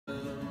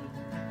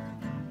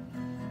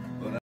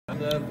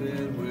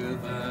nothing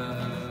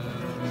without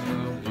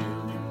Him.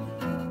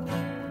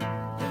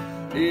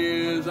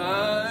 He is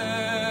I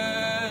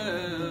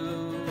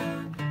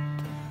am.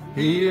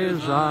 He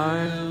is I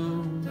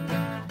am.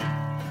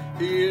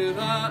 He is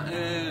I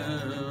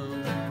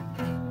am.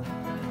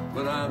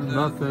 But I'm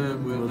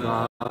nothing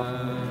without Him.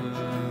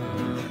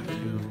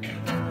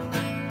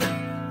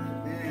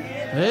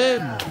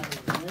 Amen.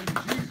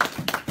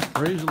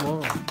 Praise the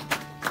Lord.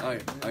 I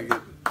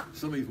get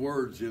some of these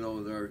words, you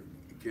know, that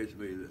catch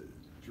me.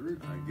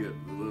 I get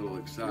a little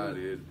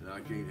excited, and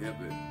I can't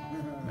help it.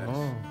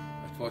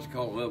 That's what you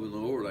call loving the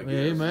Lord, I guess.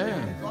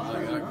 Amen.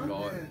 I can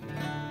call it.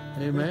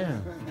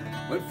 Amen.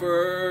 When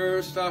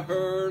first I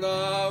heard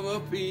of a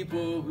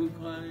people who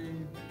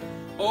claimed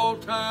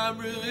old-time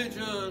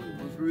religion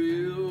was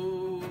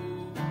real,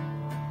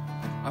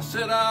 I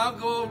said I'll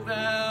go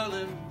down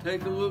and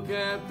take a look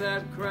at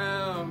that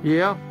crowd.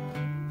 Yeah.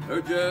 They're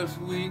just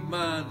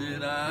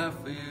weak-minded, I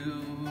feel.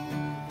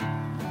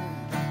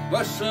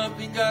 But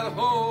something got a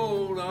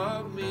hold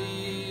of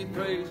me,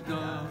 praise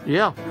God.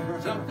 Yeah.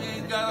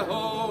 Something got a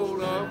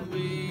hold of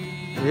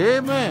me.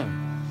 Amen.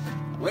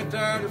 Went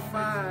there to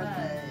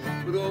fight,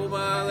 but oh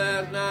my,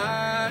 that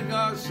night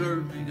God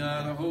certainly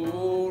got a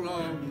hold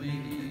of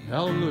me.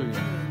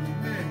 Hallelujah.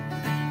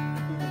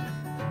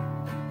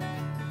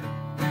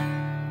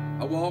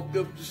 I walked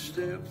up the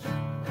steps,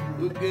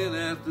 looking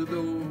at the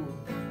door.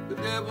 The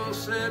devil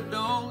said,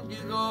 don't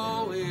you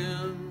go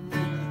in.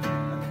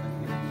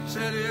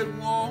 Said it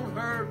won't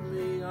hurt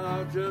me,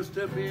 I'll just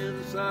step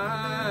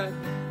inside.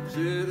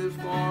 Sit as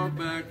far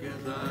back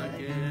as I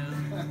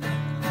can.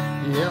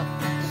 Yeah.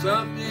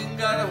 Something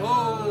got a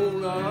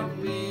hold of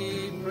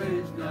me,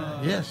 praise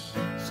God. Yes.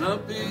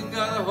 Something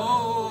got a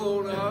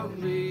hold of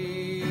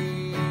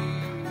me.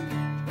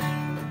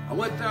 I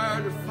went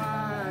there to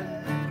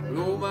fight, but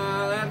oh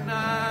my, that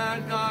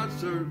night God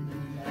certainly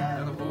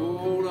got a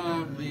hold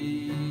of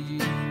me.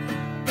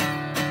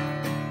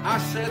 I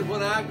said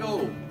when I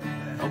go,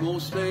 I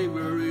won't stay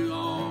very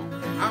long.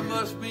 I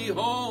must be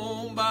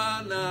home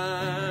by 9.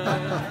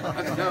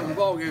 That's the time the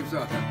ball game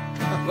started.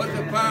 But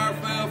the fire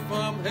fell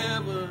from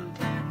heaven.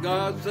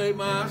 God saved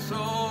my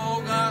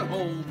soul. Got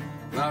home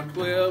about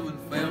 12 and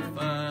felt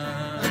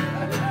fine.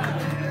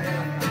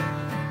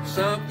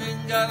 Something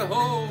got a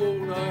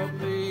hold of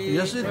me.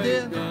 Yes, it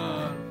did.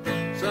 God.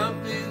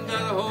 Something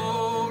got a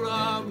hold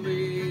of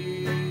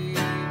me.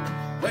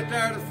 Went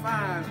there to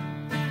fight.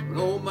 But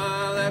oh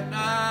my, that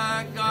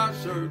night God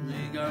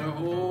certainly got a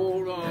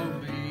hold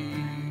of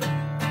me.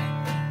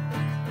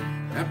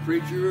 That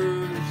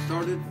preacher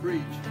started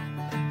preaching.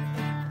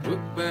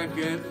 Looked back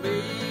at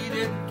me,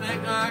 didn't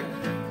think I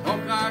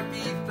talk like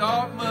he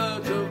thought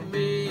much of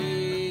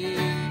me.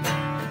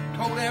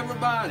 Told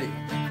everybody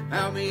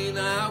how mean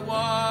I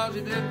was.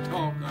 He didn't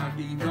talk like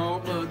he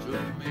thought much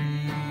of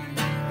me.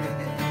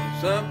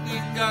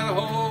 Something got a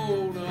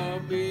hold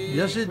of me.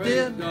 Yes, it praise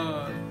did.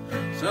 God.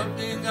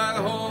 Something got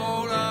a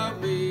hold of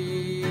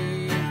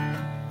me.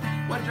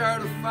 Went there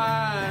to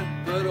fight,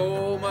 but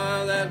oh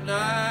my, that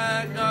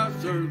night God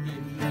certainly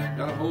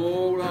got a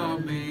hold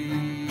of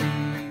me.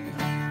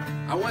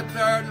 I went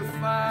there to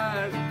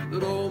fight,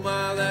 but oh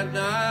my, that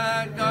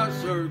night God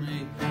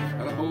certainly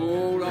got a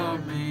hold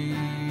of me.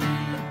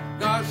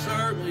 God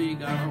certainly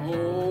got a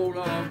hold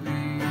of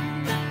me.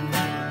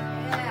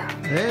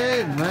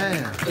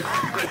 Amen.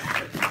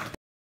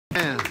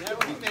 Amen.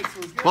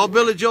 Well,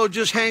 Billy Joe,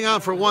 just hang on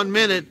for 1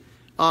 minute.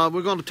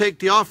 We're going to take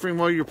the offering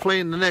while you're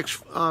playing the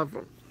next.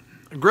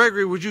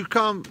 Gregory, would you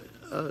come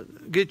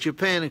get your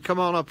pen and come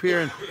on up here?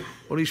 And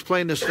when he's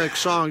playing this next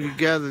song, you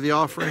gather the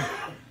offering.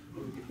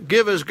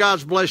 Give as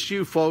God's blessed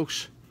you,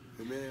 folks.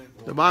 Amen.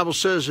 The Bible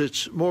says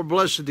it's more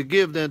blessed to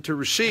give than to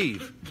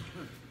receive.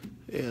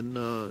 And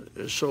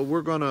so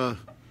we're going to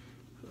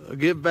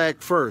give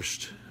back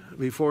first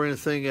before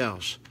anything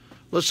else.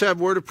 Let's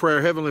have a word of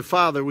prayer. Heavenly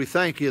Father, we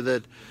thank you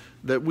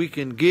that we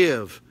can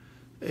give,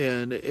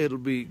 and it'll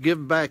be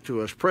given back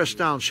to us, pressed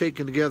down,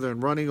 shaken together,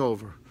 and running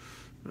over.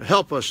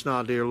 Help us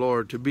now, dear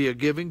Lord, to be a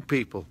giving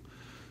people.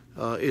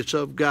 It's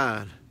of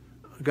God.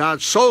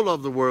 God so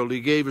loved the world, He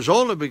gave His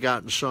only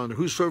begotten Son.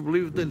 Whosoever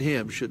believeth in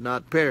Him should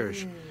not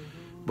perish,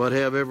 but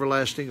have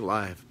everlasting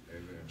life.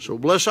 Amen. So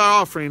bless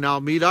our offering now,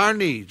 meet our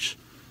needs.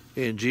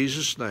 In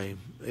Jesus' name,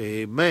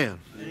 amen.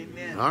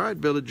 Amen. All right,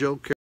 Billy Joe,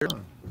 carry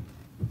on.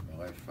 Oh,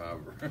 that's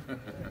fiber.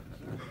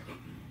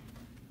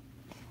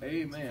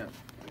 Amen.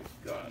 Praise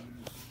God.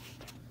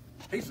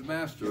 He's the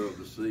master of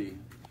the sea,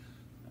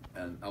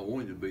 and I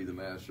want him to be the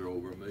master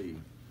over me,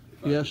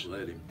 if I Yes. just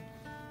let him.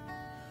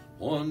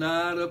 One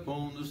night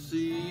upon the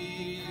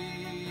sea,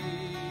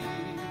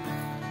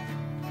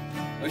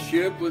 a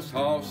ship was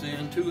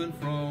tossing to and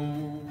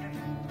fro.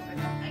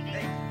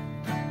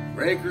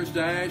 Breakers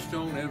dashed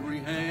on every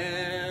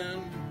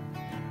hand,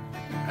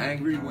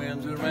 angry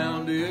winds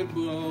around it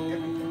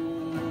blow.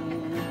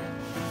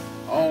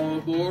 All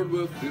aboard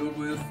were filled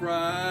with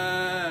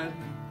fright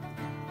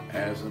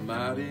as the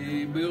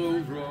mighty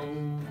billows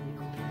roll.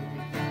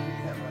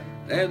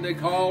 And they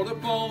called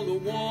upon the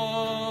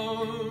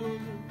one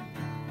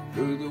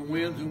who the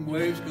winds and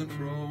waves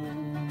control.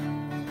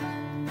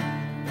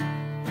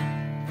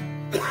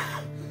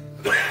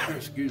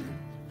 excuse me,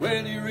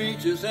 when he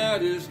reaches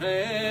out his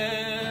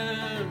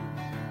hand,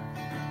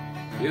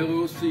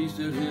 he'll cease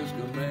at his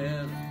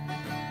command.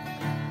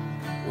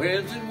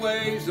 Winds and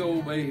waves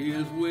obey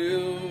his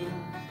will,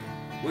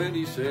 when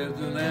he says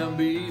to them,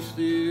 be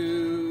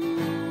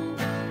still.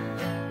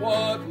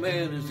 What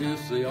man is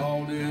this, they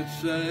all did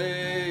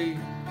say,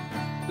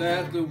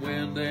 that the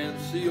wind and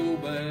sea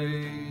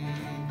obey?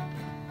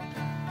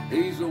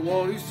 He's the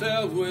one who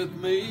sails with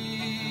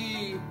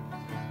me,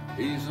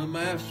 he's the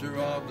master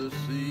of the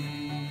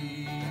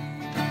sea.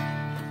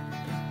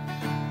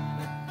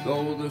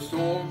 Though the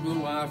storms of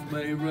life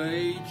may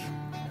rage,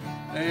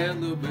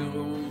 and the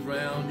billows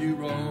round you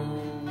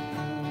roll,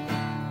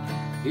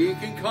 he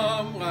can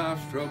calm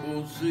life's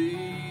troubled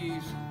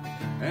seas,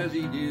 as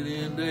he did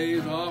in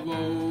days of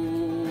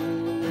old.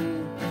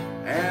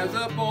 As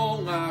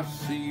upon life's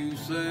sea you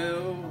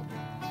sail,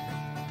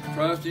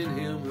 trust in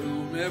him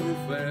who never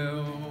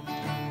fails.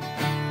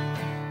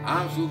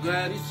 I'm so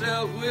glad he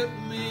sails with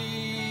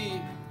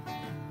me,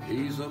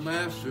 he's the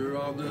master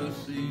of the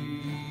sea.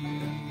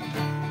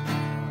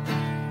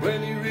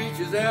 When he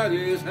reaches out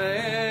his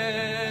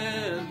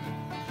hand,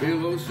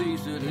 billows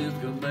cease at his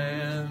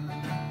command.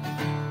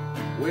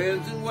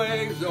 Winds and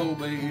waves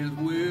obey his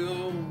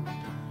will,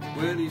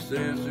 when he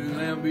says to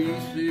them, be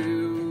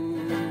still.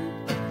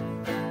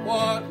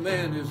 What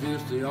man is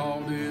this, they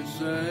all did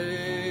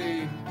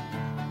say,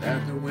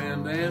 that the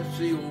wind and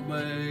sea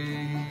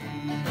obey?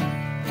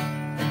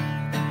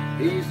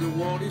 He's the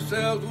one who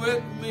sails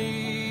with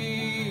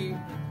me,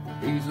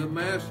 he's the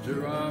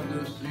master of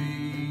the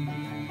sea.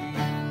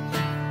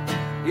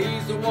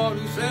 He's the one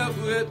who sails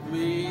with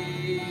me,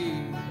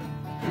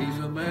 he's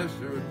the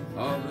master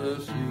of the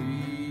sea.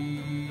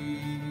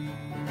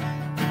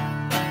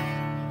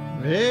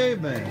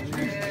 Amen.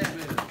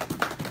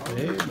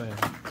 Amen.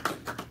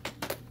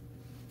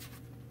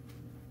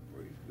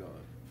 Praise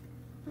God.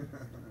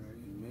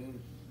 Amen.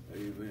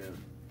 Amen.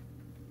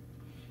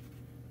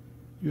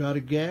 You out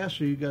of gas,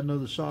 or you got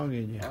another song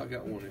in you? I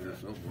got one in there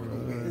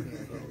somewhere.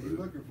 You're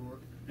looking for it.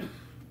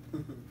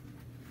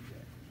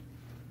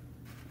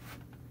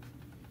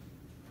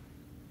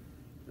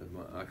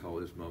 I call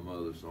this my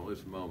mother's song. This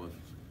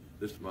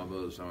is my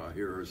mother's song. I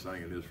hear her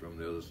singing this from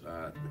the other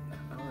side.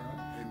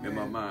 In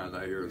my mind,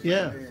 I hear her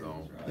singing this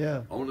song.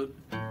 Yeah. On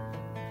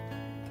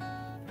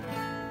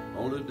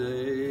a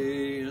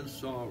day in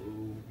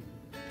sorrow,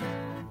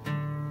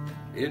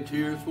 in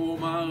tears for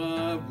my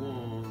loved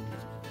ones,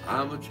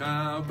 I'm a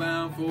child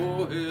bound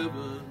for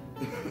heaven,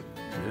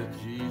 since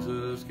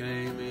Jesus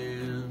came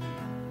in.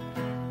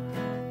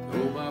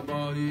 Though my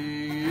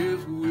body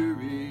is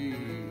weary,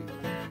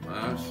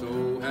 my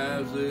soul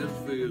has this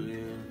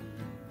feeling,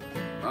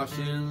 my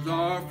sins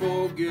are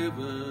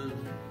forgiven,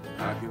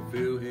 I can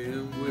feel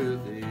him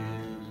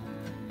within.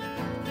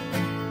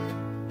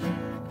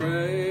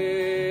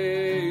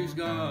 Praise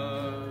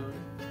God,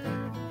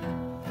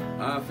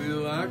 I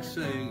feel like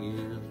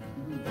singing,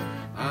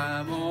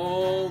 I'm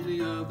on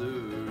the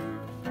other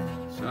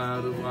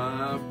side of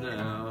life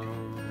now.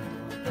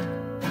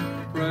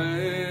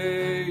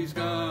 Praise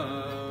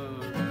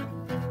God,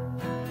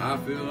 I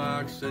feel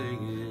like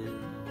singing,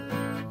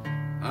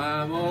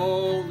 I'm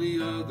on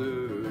the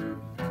other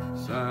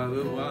side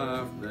of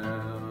life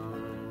now.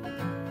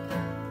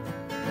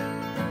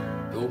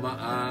 Though my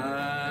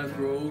eyes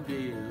grow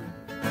dim,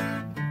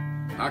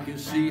 I can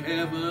see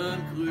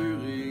heaven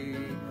clearly.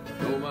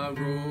 Though my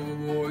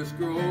voice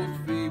grows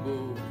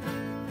feeble,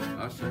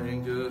 I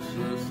sing just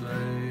the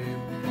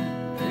same.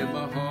 In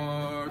my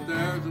heart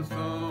there's a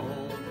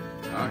song,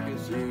 I can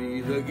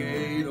see the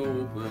gate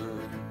open,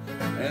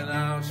 and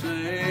I'll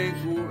sing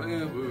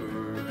forever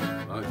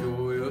my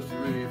joyous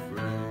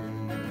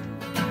refrain.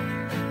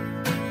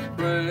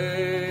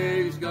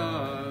 Praise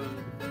God,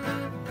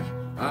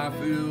 I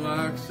feel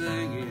like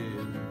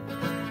singing,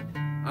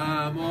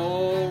 I'm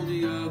on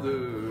the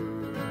other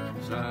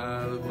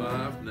side of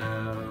life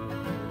now.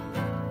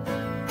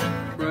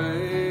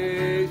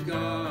 Praise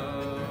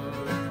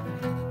God,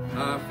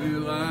 I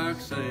feel like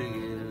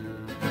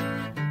singing,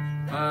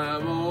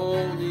 I'm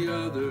on the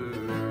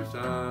other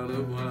side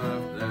of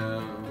life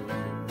now.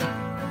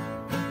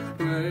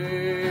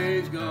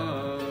 Praise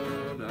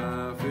God,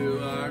 I feel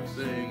like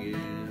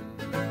singing,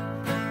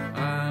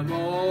 I'm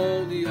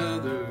on the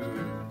other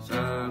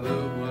side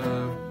of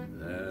life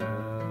now.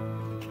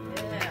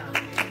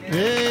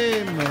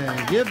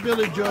 Amen. Give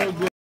Billy Joe a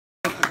good,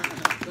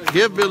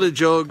 give Billy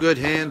Joe a good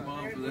hand.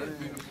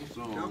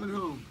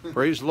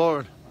 Praise the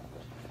Lord.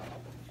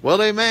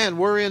 Well, amen.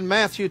 We're in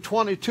Matthew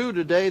 22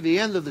 today, the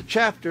end of the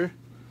chapter.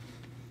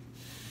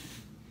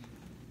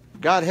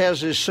 God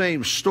has this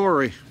same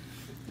story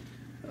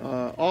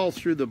all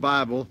through the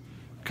Bible,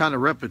 kind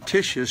of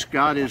repetitious.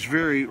 God is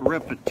very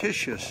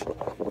repetitious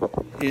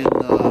in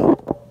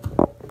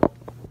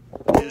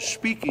his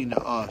speaking to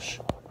us.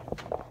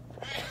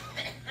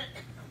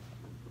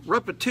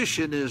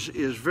 Repetition is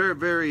very,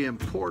 very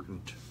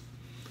important.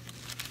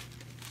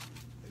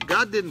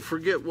 God didn't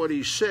forget what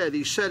he said.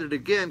 He said it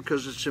again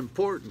because it's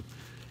important.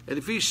 And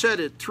if he said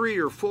it 3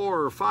 or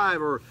 4 or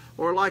 5,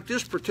 or like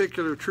this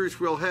particular truth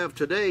we'll have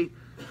today,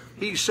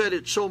 he said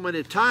it so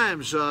many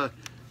times, I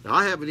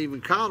haven't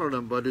even counted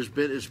them, but it's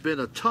been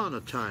a ton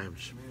of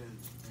times.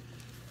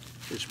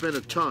 It's been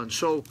a ton.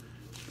 So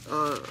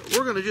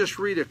we're going to just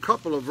read a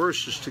couple of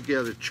verses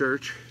together,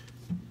 church,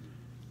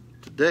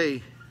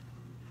 today.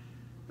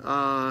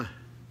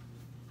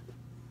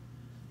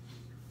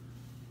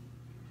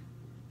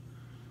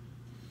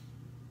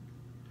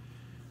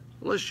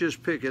 Let's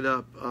just pick it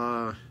up.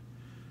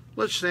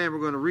 Let's stand. We're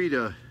going to read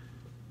a...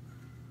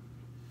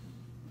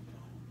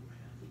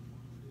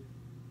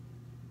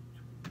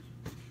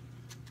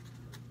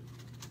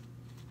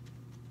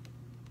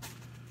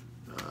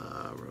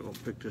 we're going to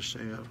pick this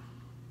thing up.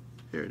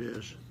 Here it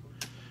is.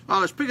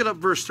 Let's pick it up,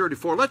 verse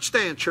 34. Let's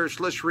stand, church.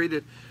 Let's read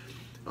it.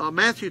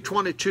 Matthew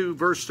 22,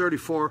 verse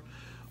 34.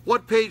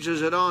 What page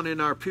is it on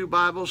in our pew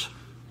Bibles?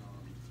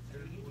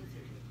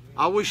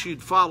 I wish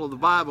you'd follow the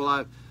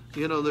Bible.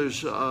 You know,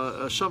 there's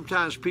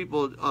sometimes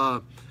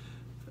people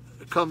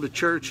come to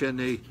church and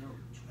they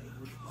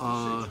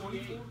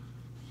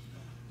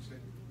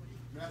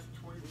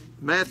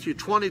Matthew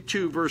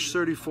 22 verse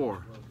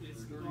 34.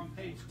 It's on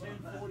page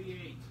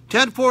 1048.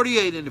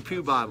 1048 in the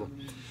pew Bible.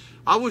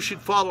 I wish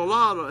you'd follow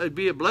along. It'd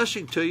be a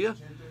blessing to you.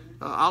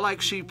 I like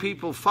to see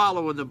people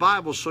following the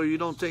Bible so you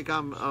don't think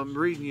I'm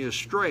leading you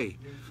astray.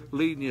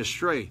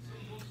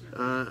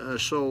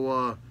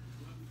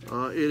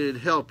 It'd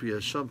help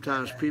you.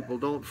 Sometimes people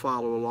don't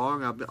follow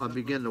along. I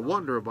begin to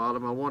wonder about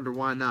them. I wonder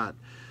why not.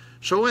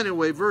 So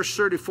anyway, verse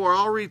 34.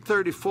 I'll read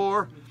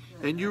 34,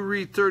 and you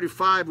read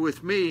 35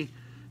 with me,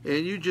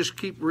 and you just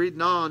keep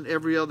reading on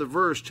every other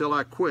verse till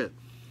I quit.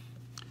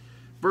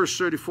 Verse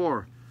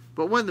 34.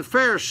 But when the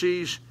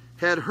Pharisees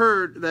had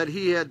heard that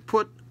he had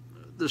put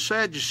the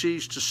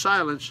Sadducees to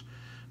silence,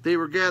 they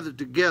were gathered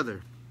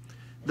together.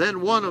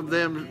 Then one of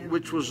them,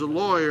 which was a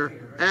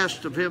lawyer,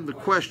 asked of him the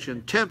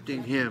question,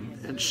 tempting him,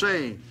 and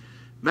saying,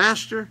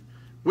 Master,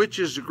 which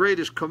is the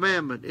greatest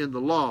commandment in the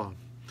law?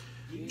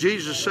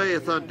 Jesus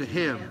saith unto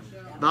him,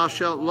 Thou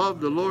shalt love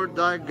the Lord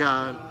thy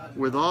God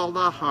with all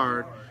thy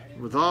heart,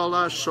 with all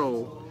thy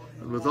soul,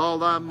 and with all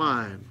thy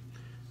mind.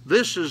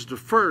 This is the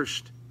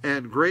first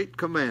and great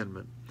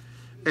commandment.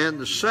 And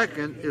the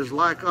second is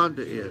like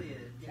unto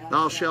it.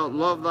 Thou shalt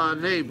love thy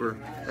neighbor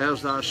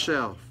as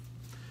thyself.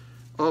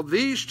 Of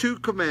these two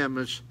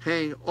commandments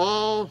hang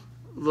all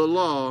the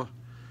law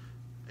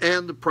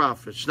and the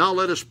prophets. Now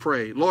let us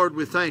pray. Lord,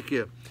 we thank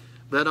you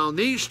that on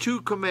these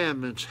two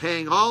commandments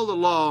hang all the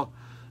law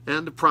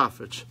and the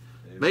prophets.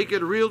 Amen. Make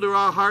it real to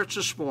our hearts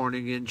this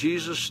morning. In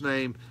Jesus'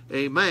 name,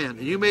 amen.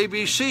 And you may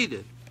be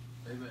seated.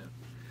 Amen.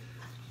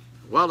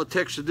 Well, I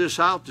texted this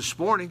out this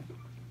morning.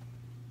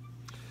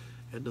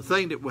 And the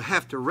thing that we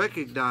have to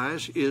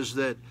recognize is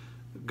that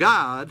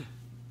God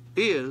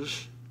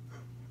is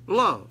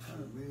love.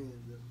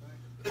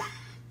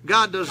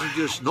 God doesn't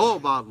just know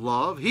about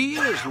love. He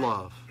is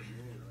love.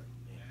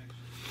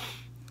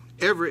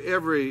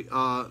 Every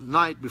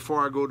night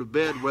before I go to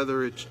bed,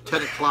 whether it's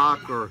 10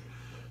 o'clock or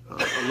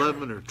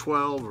 11 or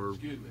 12 or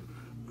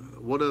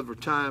whatever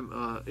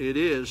time it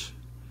is,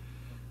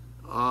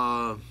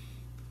 I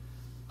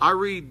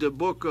read the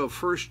book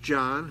of 1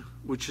 John,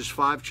 which is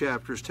 5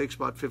 chapters. Takes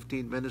about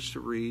 15 minutes to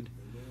read.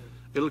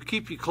 It'll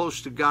keep you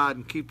close to God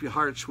and keep your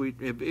heart sweet.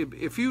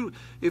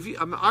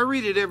 I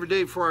read it every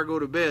day before I go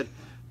to bed,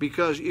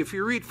 because if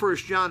you read 1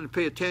 John and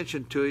pay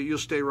attention to it, you'll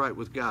stay right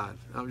with God.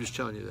 I'm just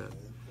telling you that.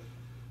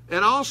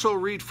 And also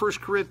read 1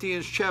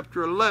 Corinthians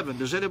chapter 11.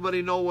 Does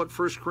anybody know what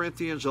 1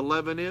 Corinthians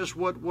 11 is?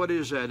 What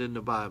is that in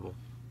the Bible?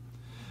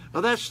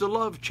 Now, that's the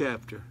love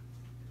chapter.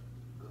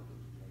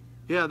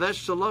 Yeah,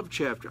 that's the love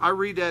chapter. I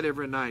read that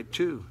every night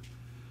too.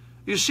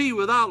 You see,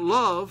 without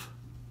love,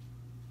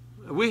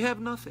 we have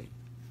nothing.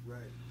 Right.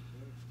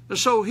 And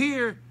so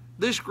here,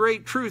 this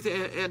great truth,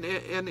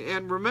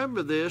 and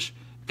remember this,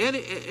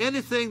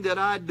 anything that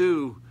I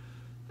do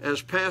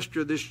as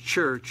pastor of this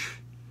church,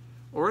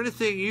 or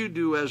anything you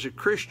do as a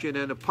Christian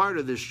and a part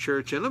of this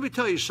church, and let me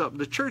tell you something,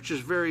 the church is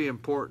very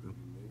important.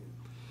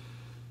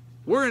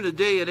 We're in a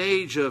day and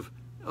age of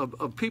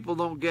people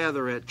don't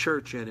gather at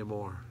church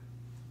anymore.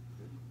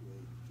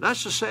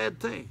 That's a sad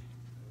thing.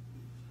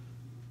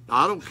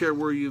 I don't care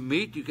where you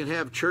meet. You can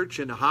have church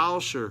in a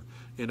house or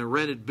in a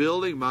rented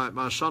building.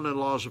 My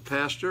son-in-law is a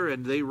pastor,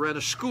 and they rent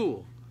a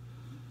school.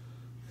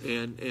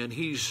 And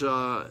he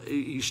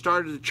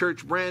started the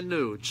church brand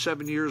new. It's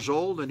 7 years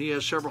old, and he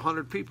has several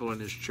hundred people in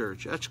his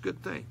church. That's a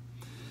good thing.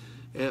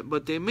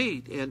 But they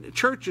meet, and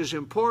church is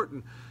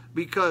important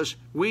because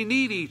we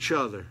need each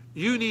other.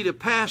 You need a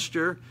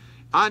pastor.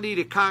 I need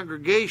a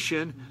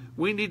congregation.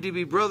 We need to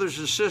be brothers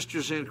and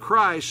sisters in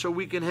Christ so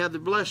we can have the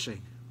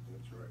blessing.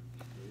 That's right.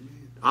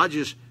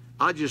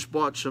 I just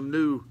bought some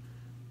new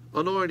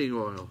anointing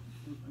oil.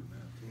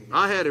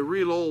 I had a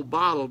real old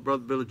bottle,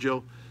 Brother Billy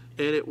Joe,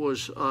 and it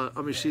was,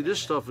 see, this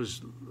stuff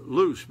is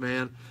loose,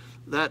 man.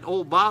 That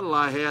old bottle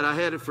I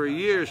had it for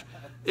years.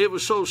 It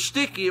was so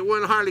sticky, it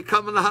wasn't hardly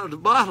coming out of the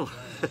bottle.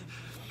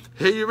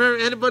 Hey, you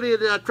remember anybody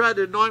that I tried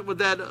to anoint with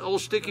that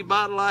old sticky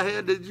bottle I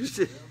had? Did you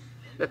see?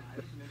 And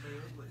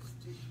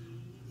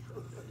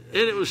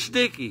it was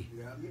sticky.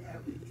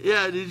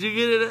 Yeah, did you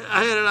get it?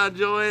 I had it on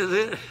Joanne's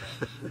head.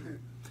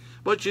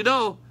 But you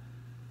know,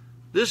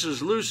 this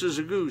is loose as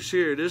a goose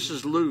here. This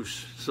is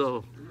loose.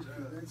 So,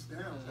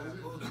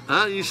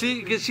 you see,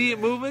 you can see it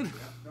moving?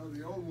 No,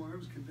 the old one, it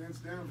was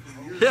condensed down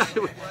from years Yeah,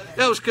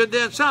 that was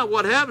condensed out.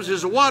 What happens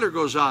is the water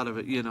goes out of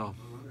it, you know.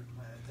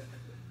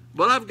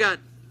 But I've got,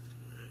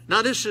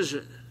 now this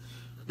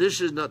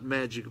is not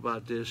magic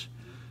about this.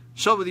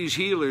 Some of these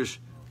healers,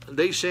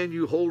 they send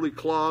you holy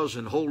claws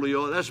and holy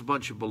oil. That's a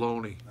bunch of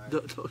baloney.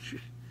 Don't you?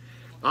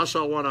 I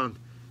saw one on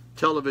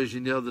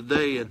television the other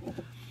day,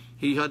 and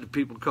he had the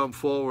people come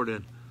forward,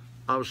 and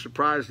I was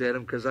surprised at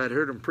him because I'd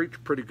heard him preach a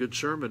pretty good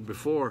sermon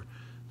before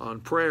on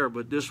prayer,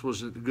 but this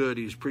wasn't good.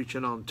 He's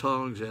preaching on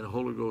tongues and the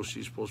Holy Ghost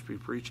he's supposed to be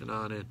preaching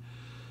on it.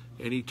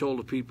 And he told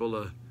the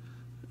people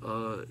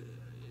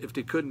if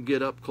they couldn't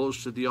get up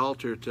close to the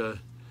altar to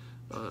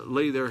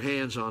lay their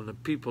hands on the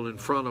people in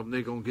front of them,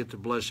 they're going to get the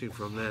blessing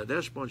from that.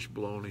 That's a bunch of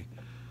baloney.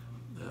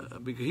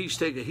 Because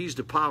he's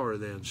the power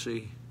then,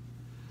 see?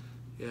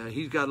 Yeah,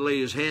 he's got to lay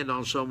his hand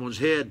on someone's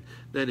head.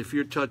 Then if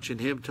you're touching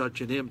him,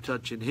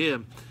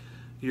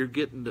 you're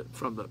getting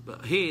from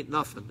he ain't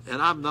nothing, and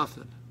I'm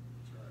nothing.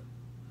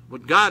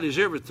 But God is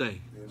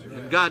everything.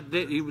 And God,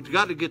 He's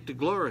got to get the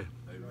glory.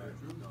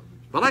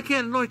 But I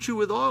can't anoint you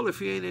with oil if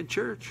you ain't in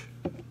church.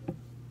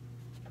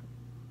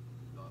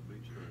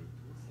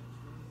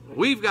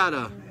 We've got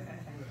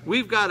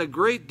a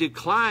great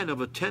decline of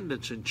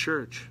attendance in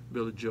church,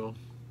 Billy Joe.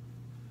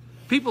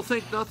 People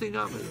think nothing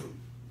of it.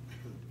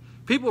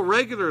 People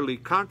regularly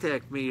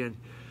contact me and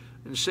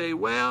say,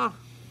 well,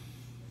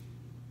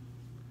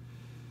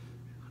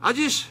 I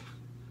just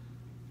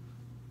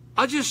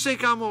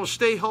think I'm going to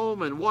stay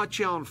home and watch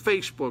you on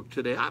Facebook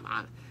today.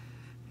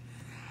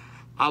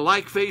 I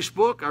like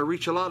Facebook. I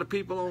reach a lot of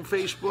people on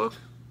Facebook.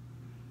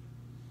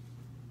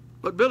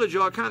 But Billy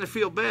Joe, I kind of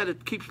feel bad.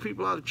 It keeps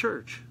people out of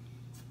church.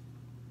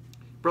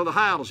 Brother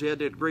Hiles, he had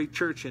that great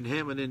church in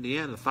Hammond,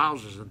 Indiana,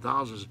 thousands and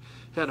thousands.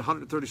 He had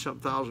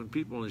 130-something thousand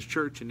people in his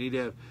church, and he'd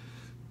have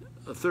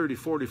 30,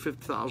 40,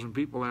 50,000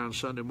 people there on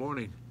Sunday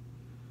morning.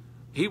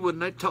 He would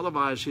not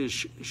televise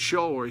his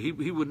show, or he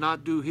would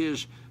not do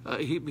his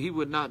he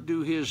would not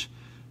do his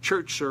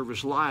church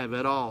service live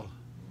at all.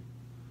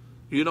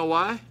 You know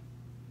why?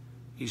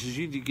 He says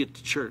you need to get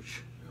to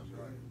church.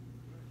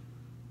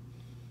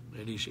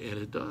 And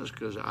it does,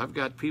 because I've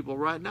got people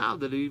right now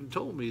that even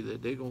told me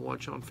that they're going to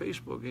watch on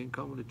Facebook, ain't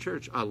coming to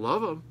church. I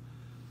love them.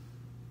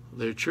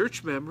 They're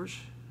church members.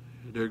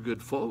 They're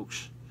good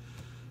folks.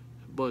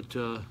 But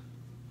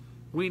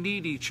we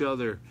need each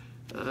other.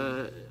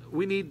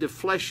 We need the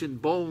flesh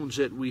and bones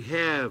that we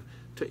have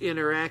to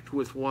interact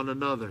with one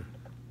another.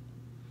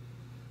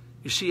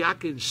 You see, I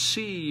can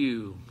see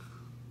you.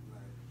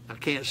 I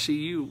can't see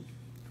you,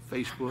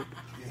 Facebook.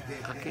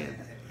 I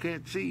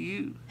can't see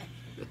you.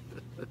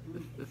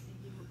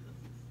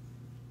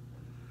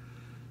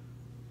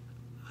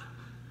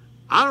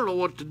 I don't know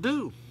what to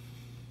do.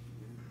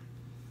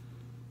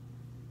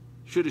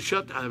 Should have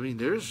shut. I mean,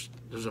 there's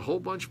a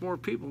whole bunch more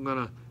people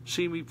going to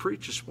see me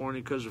preach this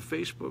morning because of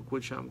Facebook,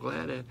 which I'm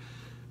glad at.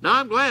 Now,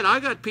 I'm glad I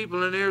got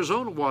people in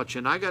Arizona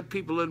watching. I got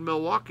people in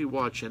Milwaukee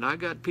watching. I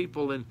got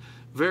people in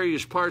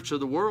various parts of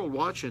the world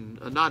watching.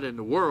 Not in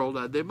the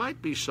world. There might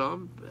be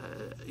some.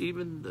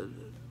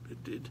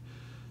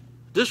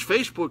 This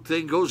Facebook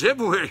thing goes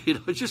everywhere. You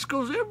know, it just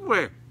goes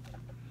everywhere.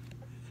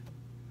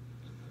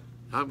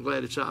 I'm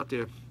glad it's out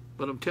there.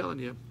 But I'm telling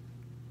you,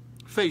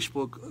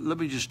 Facebook, let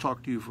me just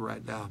talk to you for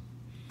right now.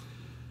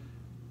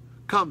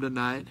 Come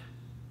tonight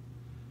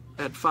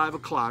at 5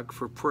 o'clock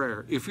for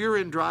prayer. If you're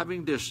in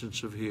driving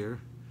distance of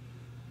here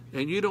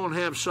and you don't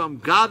have some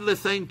godly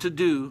thing to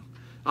do,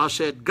 I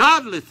said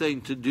godly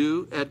thing to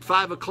do at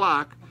 5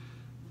 o'clock,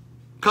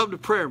 come to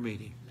prayer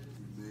meeting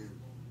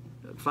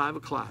at 5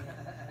 o'clock.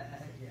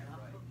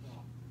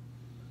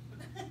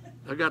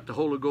 I got the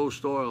Holy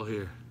Ghost oil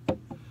here.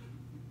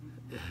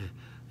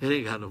 It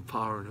ain't got no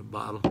power in a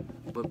bottle,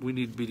 but we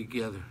need to be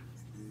together.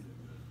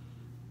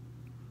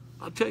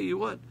 I'll tell you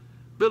what,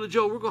 Billy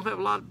Joe, we're going to have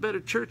a lot better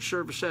church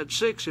service at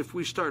 6 if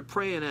we start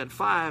praying at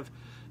 5,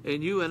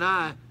 and you and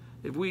I,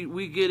 if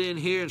we get in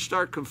here and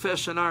start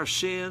confessing our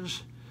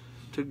sins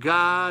to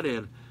God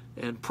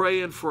and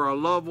praying for our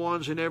loved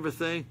ones and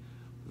everything,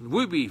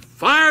 we'll be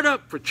fired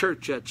up for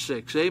church at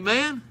 6.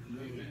 Amen?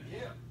 Amen.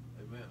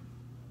 Amen.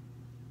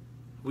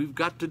 We've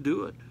got to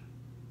do it.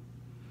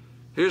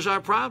 Here's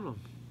our problem.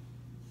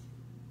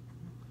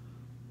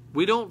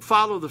 We don't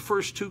follow the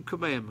first 2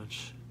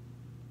 commandments.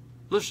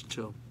 Listen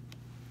to them.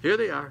 Here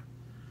they are.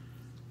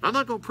 I'm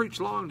not going to preach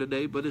long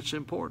today, but it's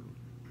important.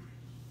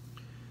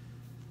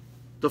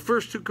 The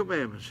first 2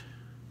 commandments.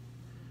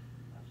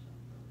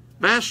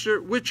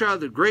 Master, which is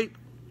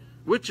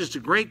the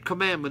great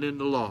commandment in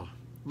the law?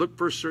 Look,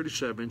 verse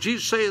 37. And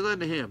Jesus saith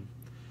unto him,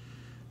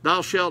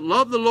 Thou shalt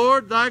love the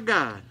Lord thy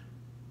God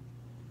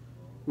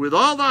with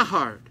all thy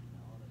heart,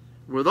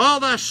 with all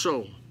thy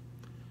soul,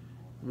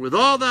 with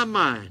all thy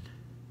mind.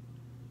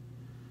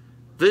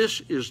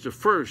 This is the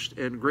first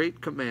and great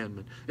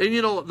commandment. And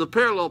you know, the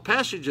parallel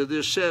passage of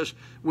this says,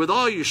 with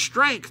all your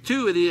strength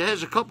too, and it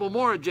has a couple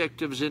more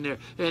adjectives in there.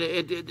 And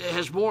it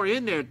has more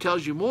in there. It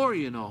tells you more,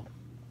 you know.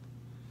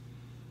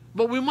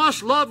 But we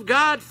must love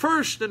God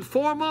first and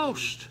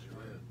foremost.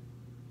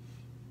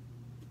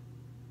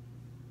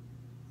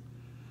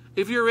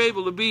 If you're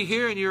able to be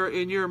here and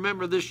you're a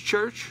member of this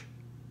church,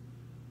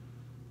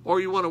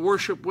 or you want to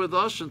worship with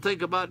us and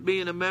think about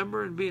being a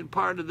member and being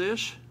part of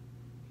this,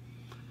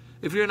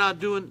 if you're not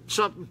doing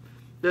something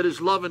that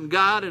is loving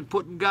God and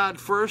putting God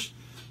first,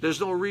 there's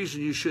no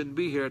reason you shouldn't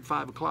be here at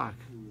 5 o'clock.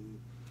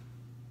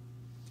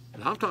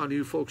 And I'm talking to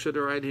you folks that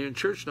are right here in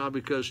church now,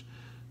 because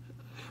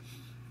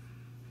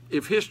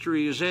if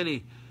history is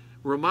any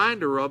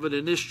reminder of it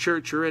in this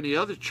church or any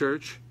other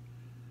church,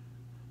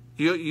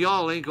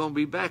 y'all ain't going to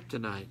be back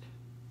tonight.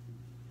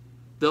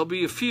 There'll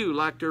be a few,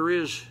 like there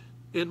is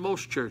in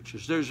most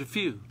churches. There's a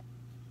few.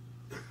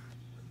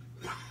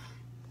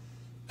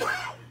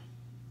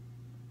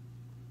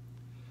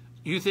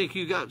 You think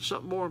you got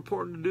something more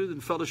important to do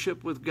than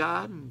fellowship with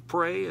God and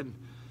pray and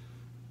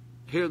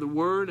hear the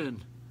word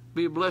and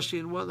be a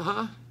blessing with,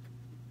 huh?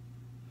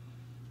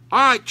 All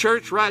right,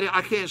 church, right?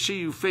 I can't see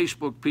you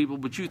Facebook people,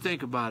 but you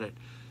think about it.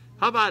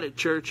 How about it,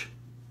 church?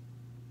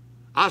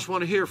 I just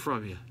want to hear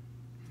from you.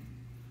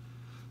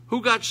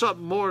 Who got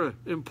something more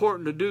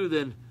important to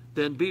do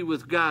than be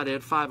with God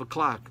at 5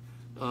 o'clock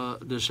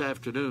this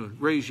afternoon?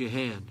 Raise your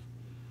hand.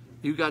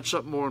 You got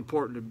something more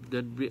important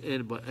than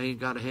anybody ain't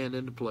got a hand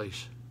in the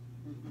place.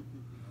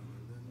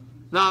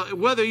 Now,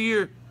 whether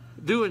you're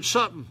doing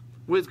something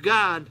with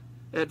God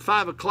at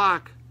 5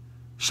 o'clock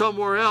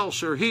somewhere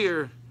else or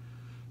here,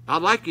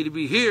 I'd like you to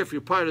be here if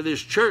you're part of this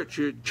church.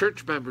 You're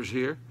church members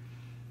here.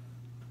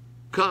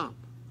 Come.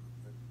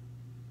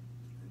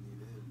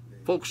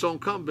 Folks don't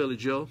come, Billy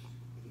Joe.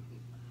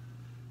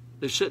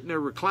 They sit in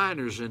their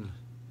recliners and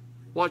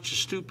watch a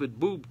stupid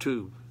boob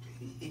tube.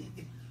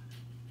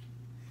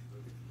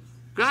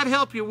 God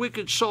help your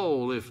wicked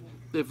soul if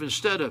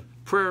instead of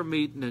prayer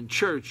meeting and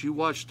church you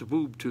watch the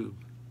boob tube.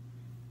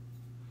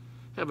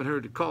 Haven't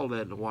heard it called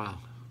that in a while.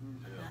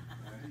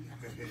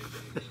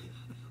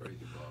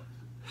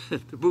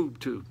 The boob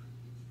tube.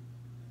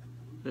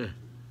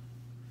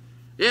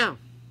 Yeah.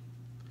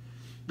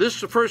 This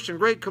is the first and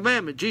great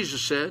commandment,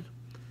 Jesus said.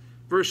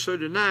 Verse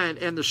 39,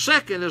 and the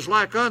second is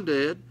like unto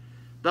it,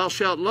 thou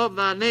shalt love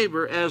thy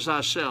neighbor as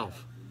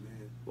thyself.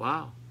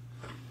 Wow.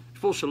 You're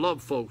supposed to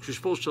love folks. You're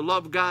supposed to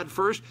love God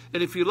first.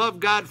 And if you love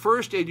God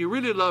first and you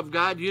really love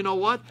God, you know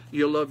what?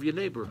 You'll love your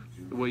neighbor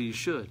the way you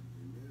should.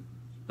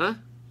 Huh?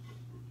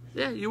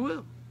 Yeah, you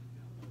will.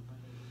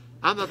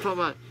 I'm not talking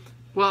about,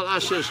 well, I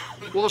says,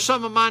 well,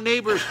 some of my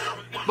neighbors,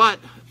 but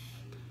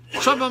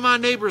some of my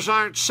neighbors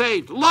aren't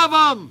saved. Love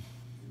them.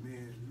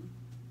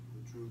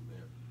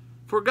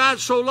 For God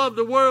so loved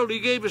the world, he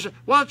gave us.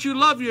 Why don't you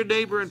love your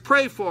neighbor and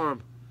pray for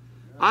him?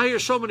 I hear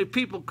so many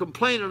people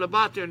complaining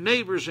about their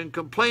neighbors and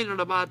complaining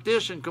about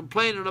this and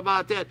complaining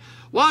about that.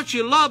 Why don't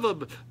you love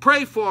them,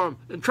 pray for them,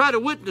 and try to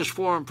witness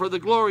for them for the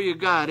glory of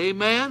God?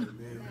 Amen?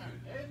 Amen.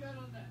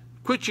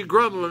 Quit your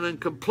grumbling and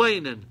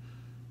complaining,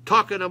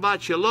 talking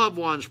about your loved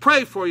ones.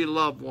 Pray for your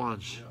loved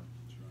ones.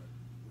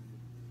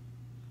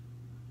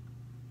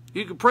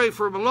 You can pray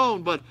for them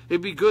alone, but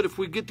it'd be good if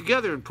we get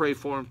together and pray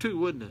for them too,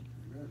 wouldn't it?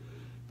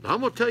 Now,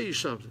 I'm going to tell you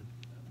something.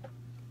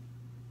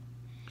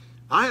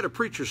 I had a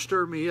preacher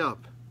stir me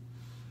up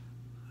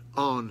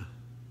on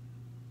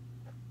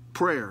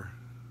prayer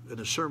in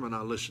a sermon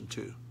I listened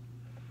to.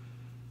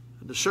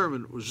 And the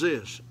sermon was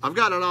this. I've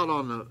got it out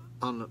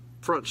on the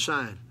front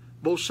sign,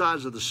 both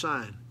sides of the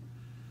sign.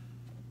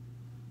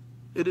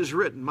 It is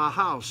written, my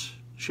house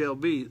shall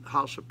be a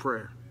house of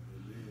prayer.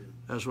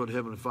 That's what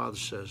Heavenly Father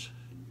says.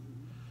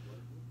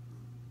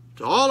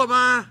 To all of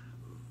my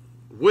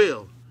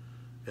will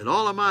and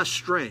all of my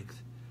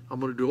strength, I'm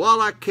going to do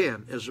all I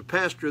can as a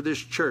pastor of this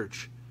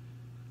church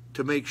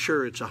to make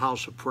sure it's a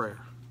house of prayer.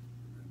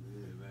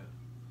 Amen.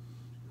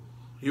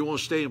 You want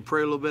to stay and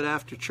pray a little bit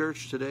after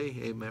church today?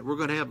 Amen. We're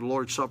going to have the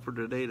Lord's Supper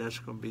today. That's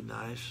going to be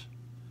nice.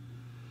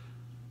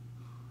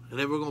 And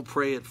then we're going to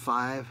pray at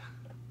 5.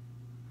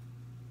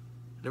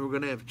 Then we're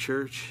going to have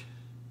church.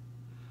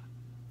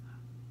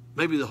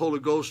 Maybe the Holy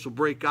Ghost will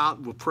break out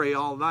and we'll pray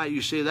all night.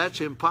 You see,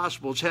 that's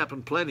impossible. It's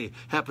happened plenty.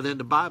 Happened in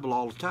the Bible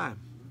all the time.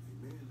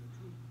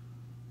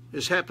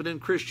 It's happened in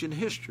Christian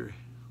history.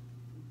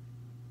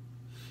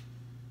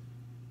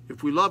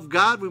 If we love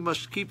God, we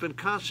must keep in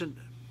constant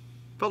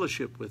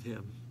fellowship with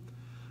Him.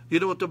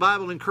 You know what the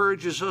Bible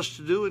encourages us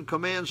to do and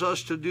commands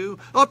us to do?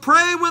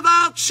 Pray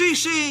without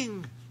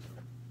ceasing.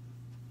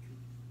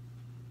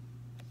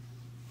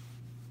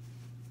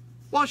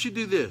 Why don't you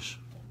do this?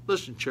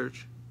 Listen,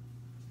 church.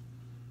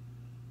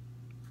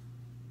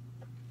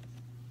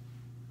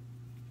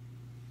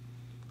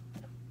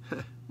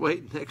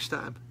 Wait, next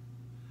time.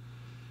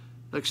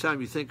 Next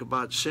time you think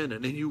about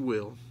sinning, and you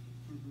will.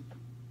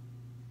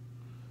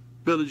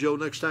 Billy Joe,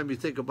 next time you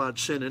think about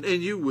sinning,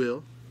 and you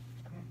will.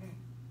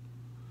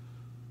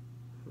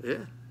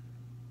 Yeah.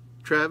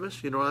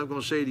 Travis, you know what I'm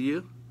going to say to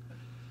you?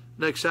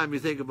 next time you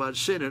think about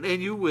sinning.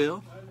 And you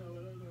will.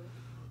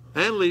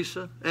 And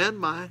Lisa, and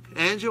Mike,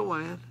 and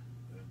Joanne,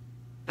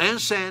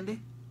 and Sandy,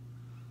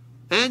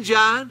 and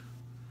John,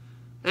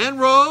 and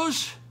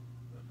Rose,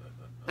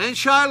 and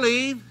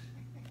Charlene,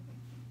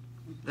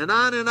 and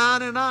on and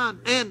on and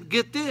on. And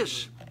get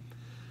this,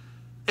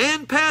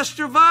 and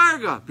Pastor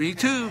Varga. Me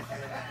too.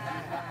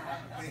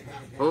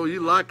 Oh,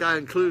 you like I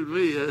include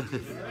me, huh?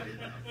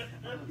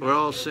 We're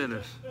all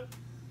sinners.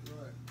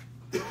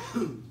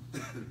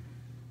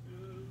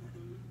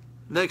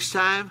 Next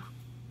time,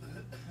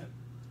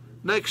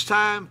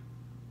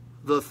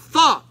 the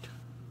thought,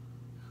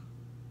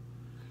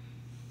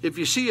 if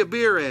you see a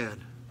beer ad,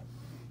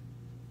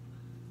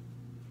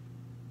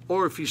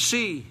 or if you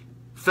see,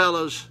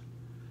 fellas,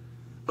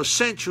 a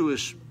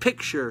sensuous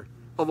picture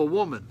of a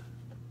woman,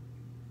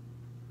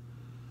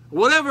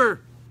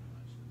 whatever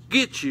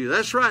gets you,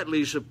 that's right,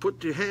 Lisa,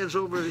 put your hands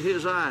over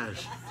his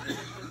eyes.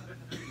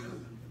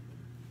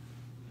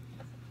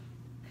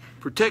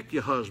 Protect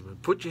your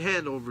husband. Put your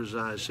hand over his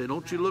eyes. Say,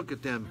 don't you look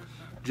at them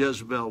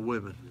Jezebel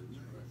women.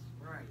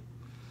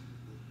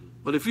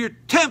 But if you're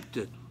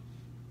tempted,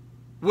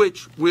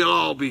 which we'll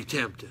all be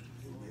tempted,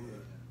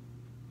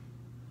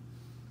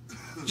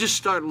 just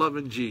start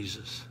loving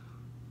Jesus.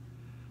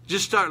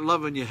 Just start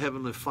loving your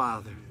Heavenly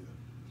Father.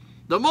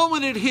 The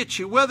moment it hits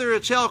you, whether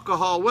it's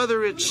alcohol,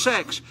 whether it's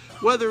sex,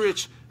 whether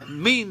it's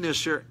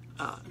meanness or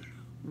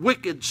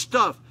wicked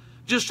stuff,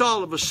 just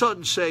all of a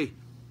sudden say,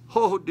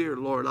 oh, dear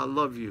Lord, I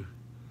love you.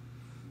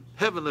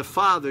 Heavenly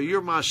Father, you're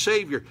my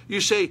Savior.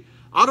 You say,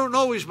 I don't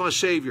know He's my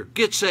Savior.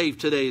 Get saved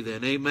today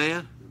then.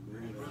 Amen?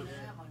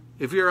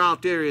 If you're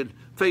out there in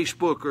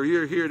Facebook or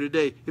you're here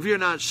today, if you're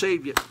not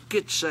saved yet,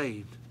 get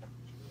saved.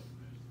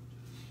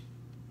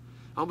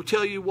 I'm going to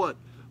tell you what.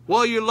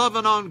 While you're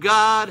loving on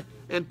God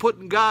and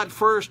putting God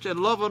first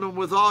and loving Him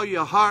with all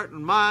your heart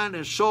and mind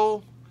and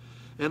soul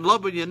and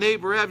loving your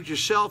neighbor as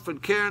yourself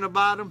and caring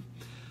about Him,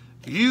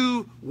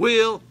 you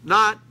will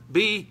not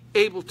be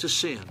able to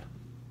sin.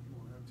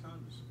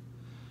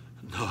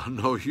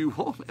 No, you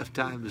won't have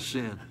time to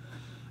sin.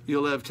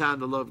 You'll have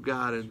time to love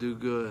God and do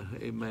good.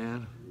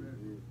 Amen.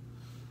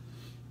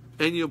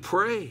 And you'll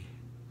pray.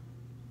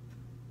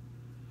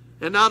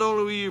 And not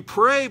only will you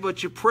pray,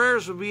 but your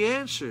prayers will be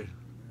answered.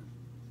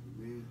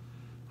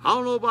 I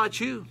don't know about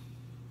you.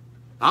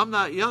 I'm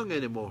not young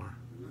anymore.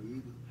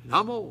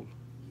 I'm old.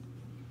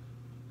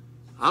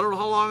 I don't know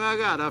how long I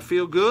got. I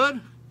feel good.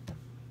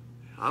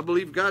 I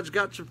believe God's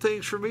got some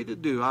things for me to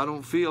do. I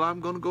don't feel I'm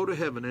going to go to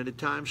heaven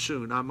anytime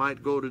soon. I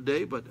might go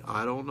today, but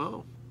I don't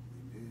know.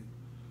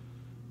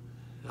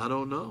 I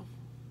don't know.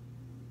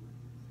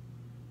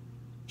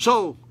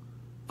 So,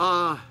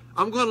 I'm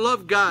going to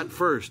love God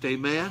first.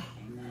 Amen.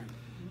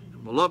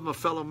 I'm going to love my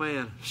fellow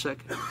man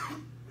second.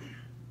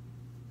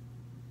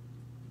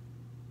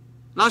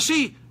 Now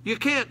see, you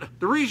can't,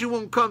 the reason you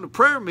won't come to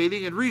prayer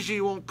meeting and the reason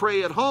you won't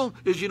pray at home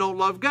is you don't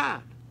love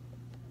God.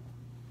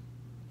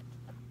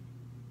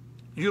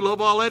 You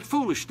love all that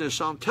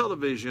foolishness on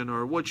television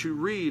or what you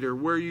read or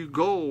where you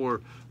go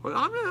or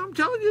I'm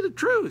telling you the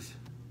truth.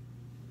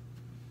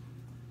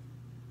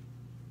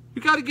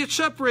 You got to get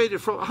separated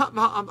from,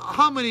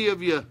 how many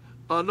of you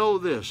know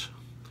this?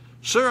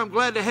 Sir, I'm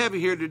glad to have you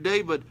here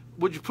today, but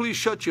would you please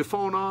shut your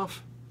phone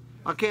off?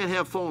 I can't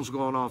have phones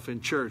going off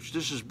in church.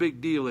 This is a big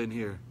deal in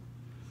here.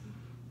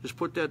 Just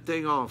put that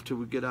thing off till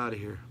we get out of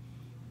here.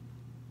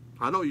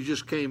 I know you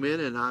just came in,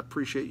 and I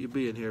appreciate you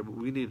being here, but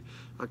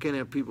I can't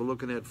have people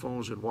looking at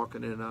phones and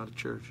walking in and out of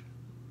church.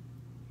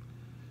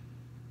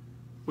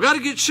 We got to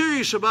get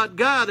serious about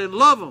God and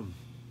love Him.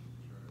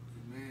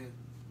 Amen.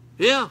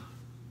 Yeah.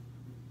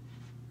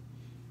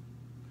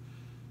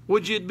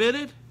 Would you admit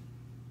it?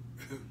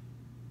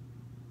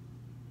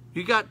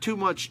 You got too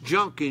much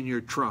junk in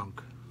your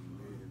trunk.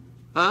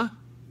 Huh?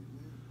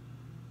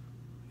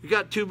 You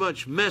got too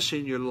much mess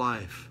in your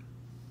life.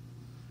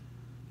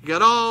 You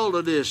got all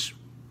of this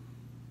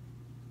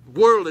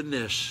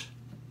worldliness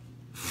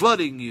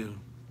flooding you.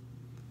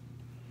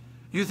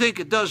 You think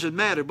it doesn't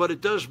matter, but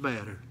it does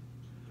matter.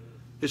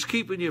 It's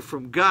keeping you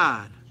from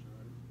God.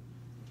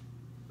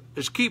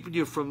 It's keeping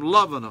you from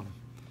loving Him.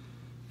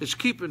 It's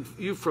keeping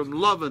you from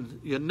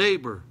loving your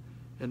neighbor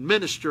and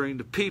ministering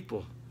to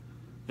people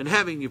and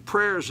having your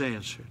prayers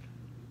answered.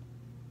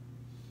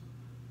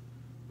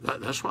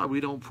 That's why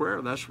we don't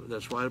pray.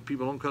 That's why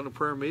people don't come to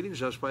prayer meetings.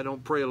 That's why they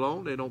don't pray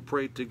alone. They don't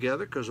pray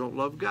together because they don't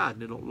love God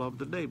and they don't love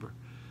the neighbor.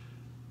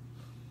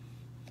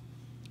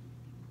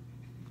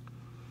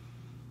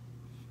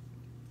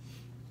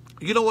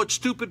 You know what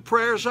stupid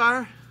prayers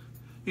are?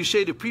 You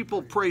say, do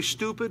people pray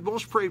stupid?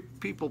 Most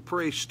people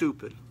pray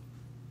stupid.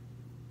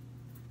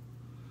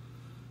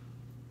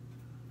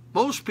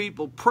 Most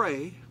people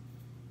pray,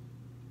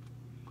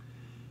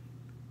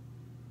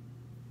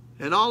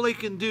 and all they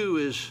can do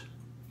is,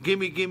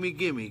 gimme, gimme,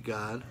 gimme,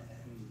 God.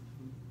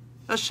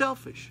 That's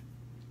selfish.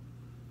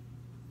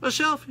 That's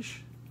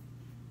selfish.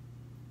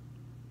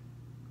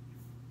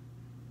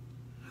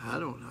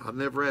 I've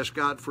never asked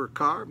God for a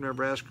car. I've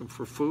never asked Him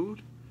for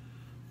food.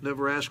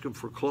 Never asked Him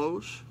for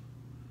clothes.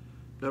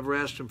 Never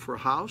asked Him for a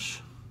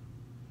house.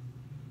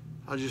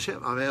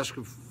 I'm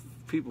asking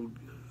people.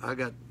 I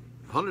got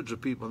hundreds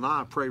of people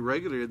now. I pray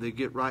regularly. They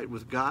get right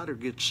with God or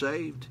get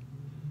saved.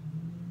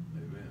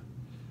 Amen.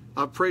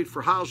 I've prayed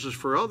for houses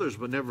for others,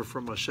 but never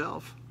for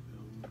myself.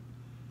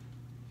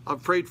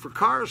 I've prayed for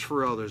cars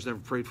for others, never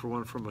prayed for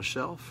one for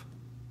myself.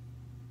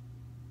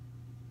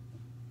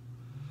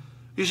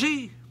 You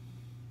see,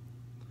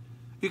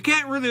 you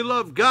can't really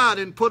love God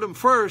and put Him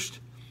first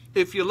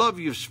if you love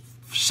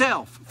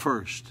yourself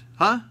first.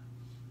 Huh?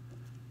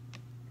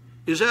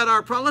 Is that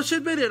our problem? Let's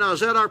admit it now. Is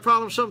that our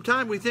problem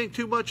sometimes? We think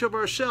too much of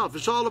ourselves.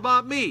 It's all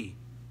about me.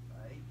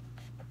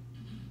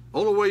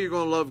 Only way you're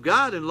going to love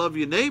God and love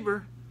your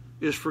neighbor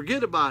is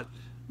forget about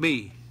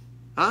me.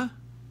 Huh?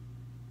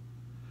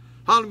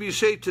 How many of you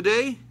say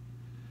today,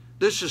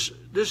 this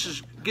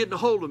is getting a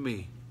hold of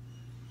me?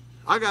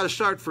 I got to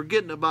start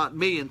forgetting about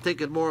me and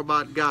thinking more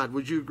about God.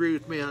 Would you agree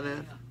with me on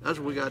that? That's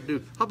what we got to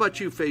do. How about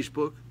you,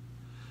 Facebook?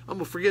 I'm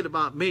going to forget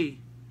about me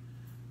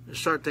and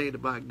start thinking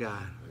about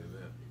God.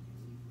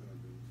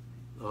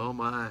 Oh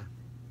my.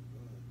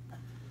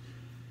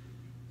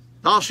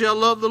 Thou shalt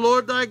love the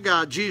Lord thy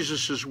God,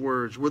 Jesus'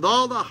 words, with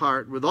all the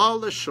heart, with all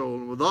the soul,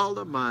 and with all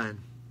the mind.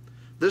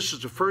 This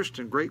is the first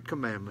and great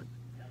commandment.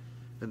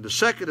 And the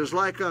second is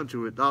like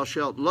unto it. Thou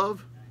shalt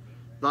love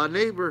thy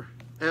neighbor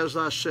as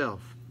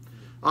thyself.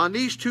 On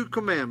these two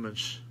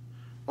commandments,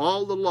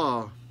 all the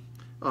law,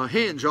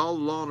 hinge all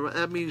the law.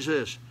 That means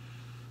this.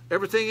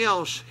 Everything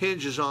else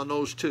hinges on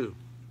those two.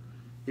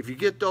 If you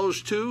get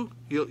those two,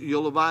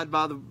 you'll abide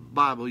by the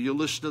Bible. You'll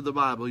listen to the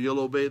Bible. You'll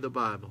obey the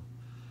Bible.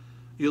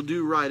 You'll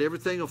do right.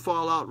 Everything will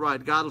fall out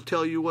right. God will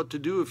tell you what to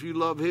do if you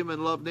love Him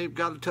and love neighbor.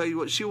 God will tell you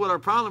what. See what our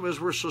problem is?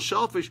 We're so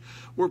selfish.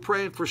 We're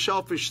praying for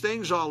selfish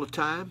things all the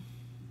time.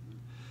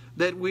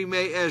 That we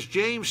may, as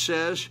James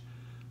says,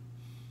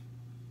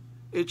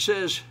 it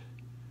says,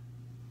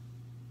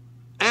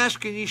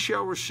 ask and ye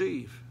shall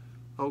receive.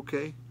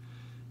 Okay?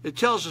 It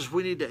tells us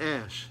we need to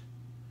ask.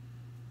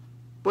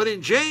 But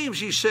in James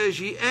he says,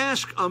 ye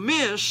ask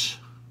amiss,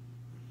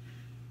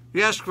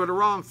 you ask for the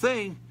wrong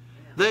thing,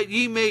 that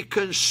ye may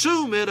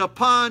consume it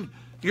upon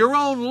your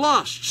own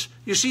lusts.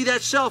 You see,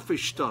 that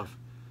selfish stuff.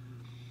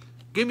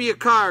 Give me a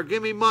car,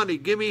 give me money,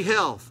 give me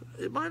health.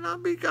 It might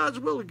not be God's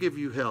will to give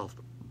you health.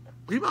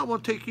 He might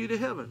want to take you to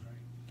heaven.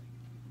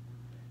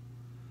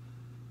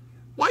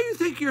 Why do you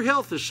think your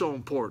health is so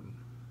important?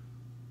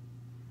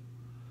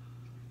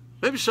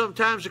 Maybe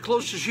sometimes the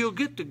closest you'll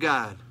get to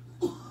God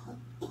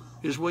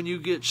is when you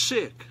get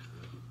sick.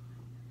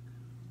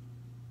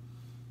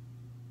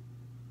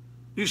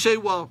 You say,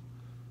 well,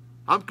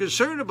 I'm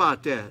concerned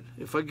about that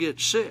if I get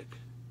sick.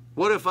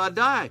 What if I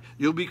die?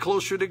 You'll be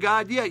closer to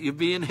God yet. You'll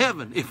be in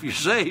heaven if you're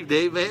saved.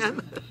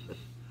 Amen.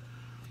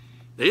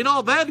 It ain't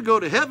all bad to go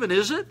to heaven,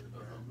 is it?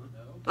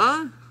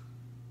 Huh?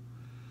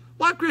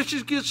 Why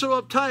Christians get so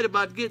uptight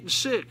about getting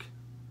sick?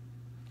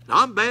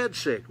 I'm bad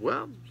sick.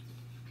 Well,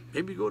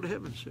 maybe you go to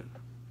heaven soon.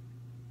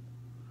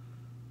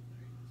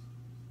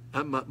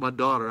 My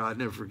daughter, I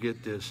never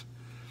forget this.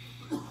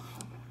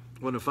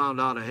 When I found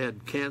out I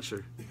had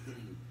cancer,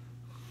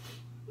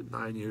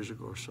 9 years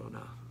ago or so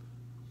now,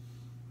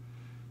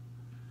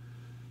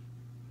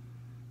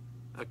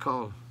 I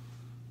called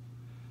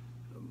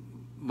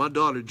my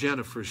daughter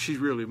Jennifer. She's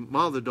really,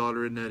 my other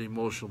daughter isn't that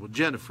emotional, but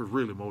Jennifer's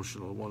really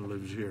emotional. The one who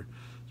lives here,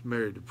 is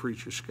married to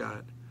Preacher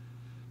Scott.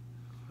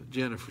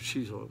 Jennifer,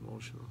 she's so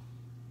emotional.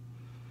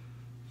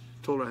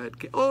 Told her I had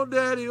cancer. Oh,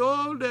 Daddy,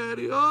 oh,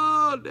 Daddy,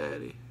 oh,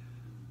 Daddy.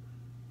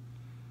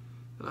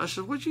 And I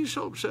said, what you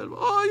so upset about?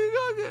 Oh, you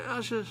got to get.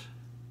 I says,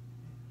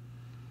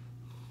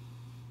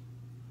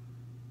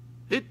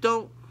 it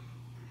don't.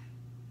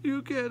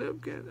 You can't.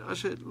 I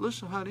said,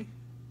 listen, honey.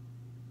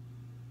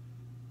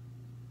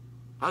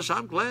 I said,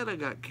 I'm glad I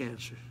got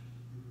cancer.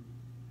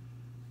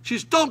 She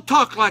says, don't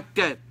talk like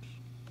that.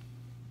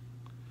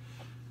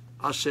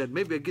 I said,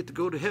 maybe I get to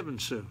go to heaven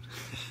soon.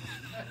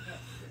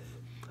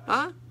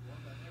 Huh?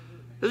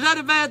 Is that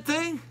a bad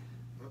thing?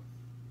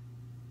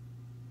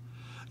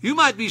 You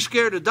might be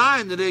scared of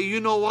dying today. You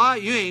know why?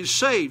 You ain't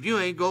saved. You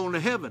ain't going to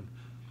heaven.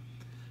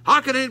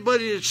 How can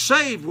anybody that's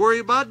saved worry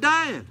about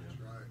dying?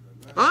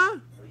 Huh?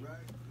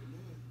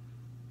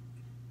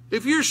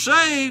 If you're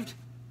saved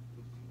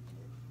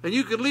and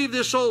you can leave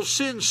this old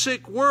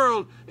sin-sick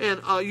world, and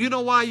you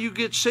know why you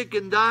get sick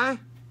and die?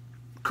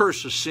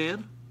 Curse of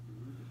sin.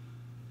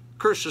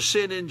 Curse of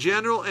sin in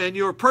general and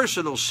your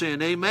personal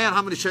sin. Amen.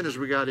 How many sinners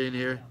we got in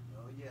here?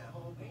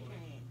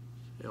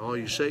 All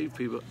you saved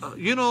people.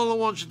 You know the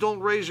ones that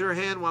don't raise their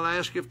hand when I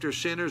ask if they're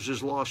sinners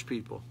is lost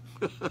people.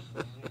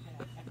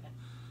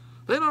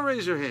 They don't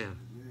raise their hand.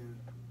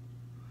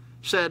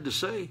 Sad to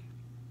say.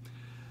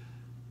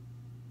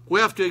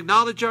 We have to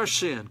acknowledge our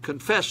sin,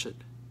 confess it,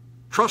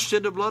 trust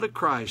in the blood of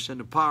Christ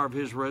and the power of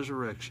His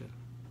resurrection.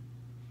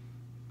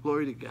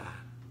 Glory to God.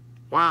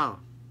 Wow.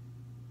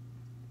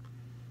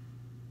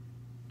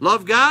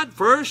 Love God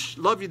first,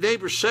 love your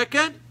neighbor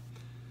second.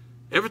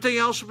 Everything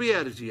else will be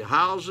added to you.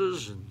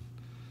 Houses and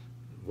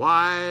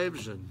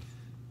wives and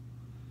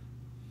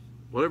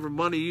whatever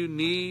money you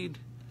need.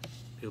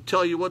 He'll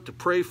tell you what to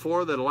pray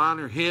for that'll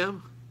honor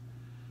Him.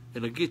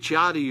 And it'll get you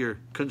out of your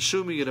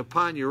consuming it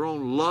upon your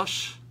own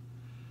lusts.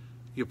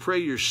 You pray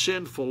your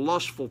sinful,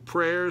 lustful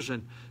prayers,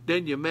 and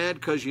then you're mad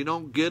because you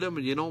don't get them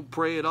and you don't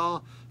pray at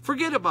all.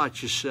 Forget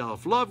about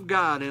yourself. Love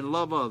God and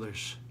love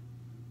others.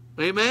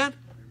 Amen?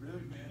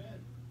 Amen.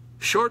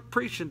 Short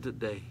preaching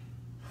today.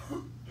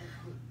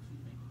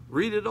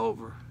 Read it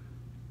over.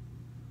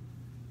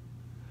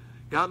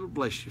 God will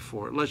bless you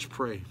for it. Let's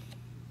pray.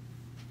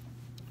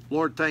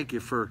 Lord, thank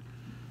you for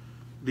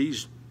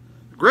these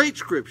great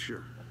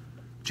scripture.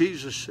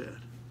 Jesus said,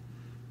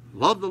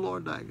 love the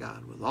Lord thy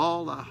God with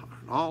all thy heart,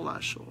 all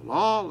thy soul,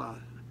 all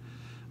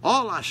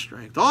thy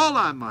strength, all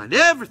thy mind,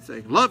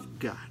 everything. Love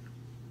God.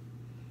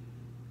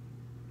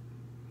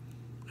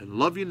 And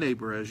love your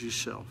neighbor as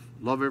yourself.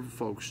 Love every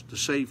folks, the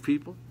saved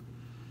people,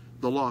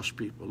 the lost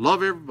people.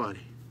 Love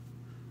everybody.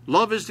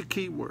 Love is the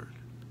key word.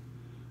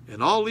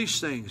 And all these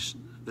things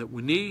that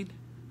we need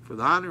for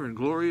the honor and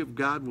glory of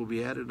God will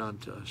be added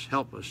unto us.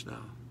 Help us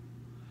now.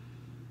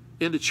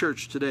 In the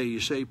church today, you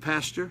say,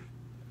 Pastor,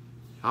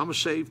 I'm a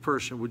saved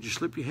person. Would you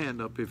slip your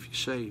hand up if you're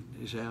saved?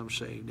 You say, I'm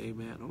saved.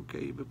 Amen.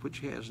 Okay, but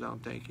put your hands down.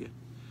 Thank you.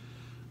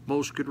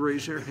 Most could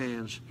raise their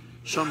hands.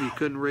 Some of you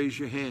couldn't raise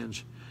your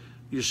hands.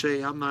 You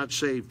say, I'm not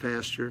saved,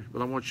 Pastor,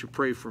 but I want you to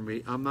pray for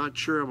me. I'm not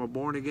sure I'm a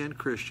born-again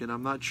Christian.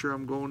 I'm not sure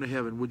I'm going to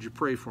heaven. Would you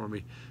pray for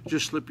me?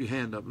 Just slip your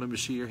hand up. Let me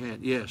see your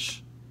hand.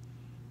 Yes.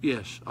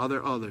 Yes. Are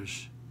there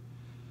others?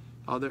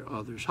 Are there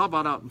others? How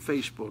about out on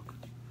Facebook?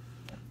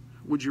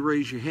 Would you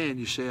raise your hand?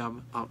 You say,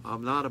 I'm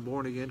not a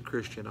born-again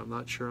Christian. I'm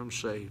not sure I'm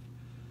saved.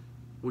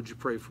 Would you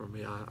pray for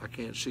me? I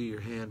can't see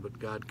your hand, but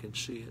God can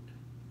see it.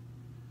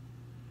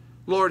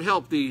 Lord,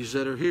 help these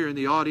that are here in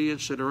the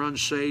audience that are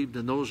unsaved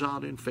and those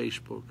out in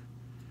Facebook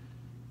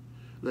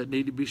that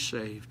need to be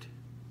saved.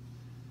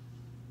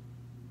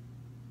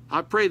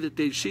 I pray that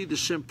they see the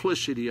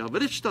simplicity of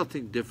it. It's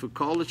nothing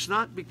difficult. It's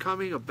not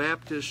becoming a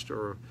Baptist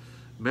or a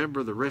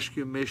member of the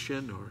Rescue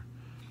Mission or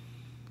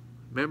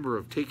a member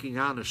of taking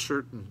on a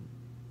certain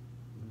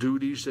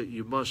duties that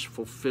you must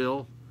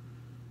fulfill.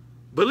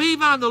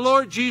 Believe on the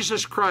Lord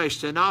Jesus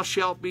Christ and thou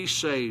shalt be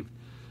saved.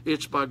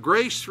 It's by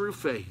grace through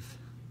faith.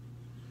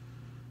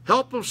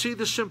 Help them see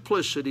the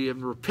simplicity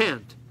and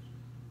repent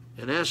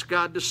and ask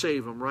God to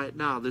save them right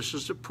now. This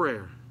is the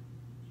prayer.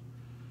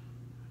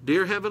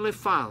 Dear Heavenly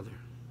Father,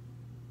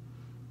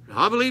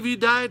 I believe you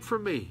died for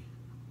me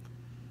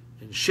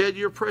and shed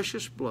your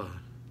precious blood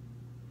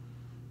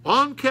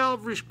on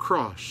Calvary's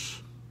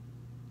cross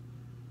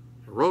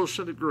and rose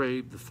from the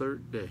grave the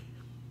third day.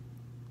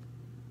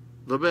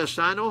 The best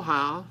I know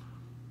how,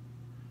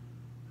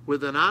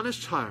 with an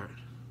honest heart,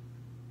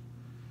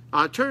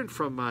 I turned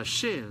from my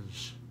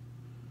sins,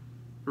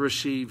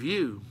 receive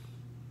you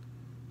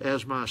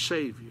as my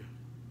Savior.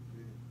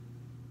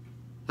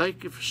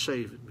 Thank you for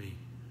saving me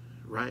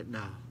right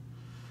now.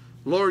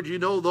 Lord, you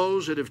know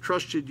those that have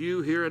trusted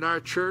you here in our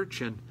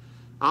church and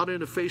out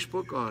in the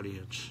Facebook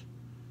audience.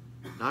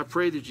 And I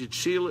pray that you'd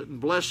seal it and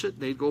bless it,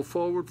 and they'd go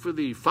forward for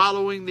thee,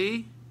 following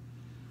thee.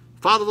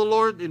 Follow the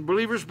Lord in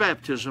believers'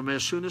 baptism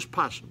as soon as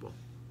possible.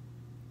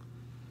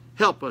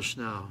 Help us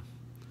now.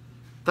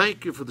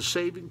 Thank you for the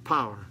saving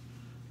power.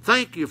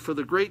 Thank you for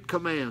the great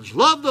commands.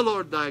 Love the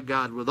Lord thy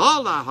God with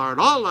all thy heart,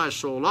 all thy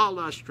soul, all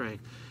thy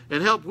strength.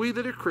 And help we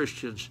that are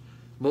Christians,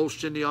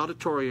 most in the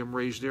auditorium,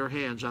 raise their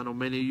hands. I know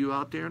many of you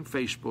out there on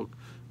Facebook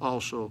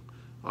also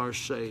are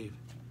saved.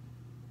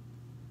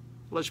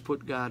 Let's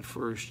put God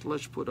first.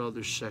 Let's put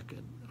others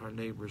second, our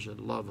neighbors, and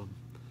love them.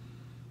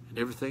 And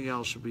everything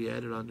else will be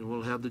added on.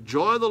 We'll have the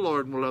joy of the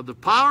Lord, and we'll have the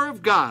power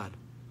of God.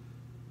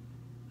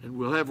 And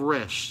we'll have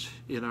rest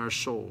in our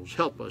souls.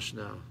 Help us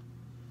now.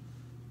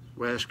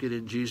 We ask it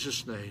in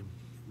Jesus' name.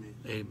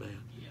 Amen.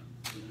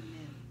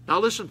 Now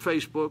listen,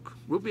 Facebook,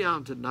 we'll be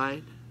on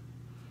tonight.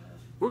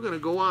 We're going to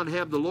go on and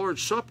have the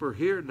Lord's Supper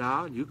here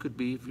now. And you could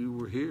be, if you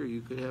were here,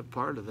 you could have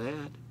part of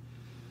that.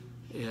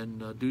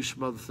 And do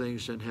some other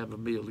things and have a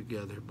meal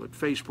together. But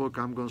Facebook,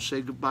 I'm going to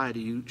say goodbye to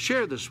you.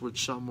 Share this with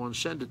someone.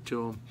 Send it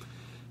to them.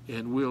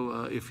 And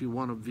we'll, if you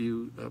want to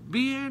view,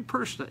 be in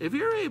person. If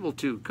you're able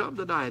to, come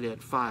tonight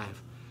at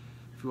 5.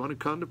 If you want to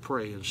come to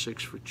pray, and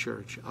 6 for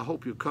church. I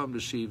hope you'll come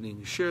this evening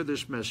and share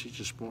this message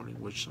this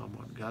morning with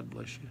someone. God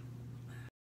bless you.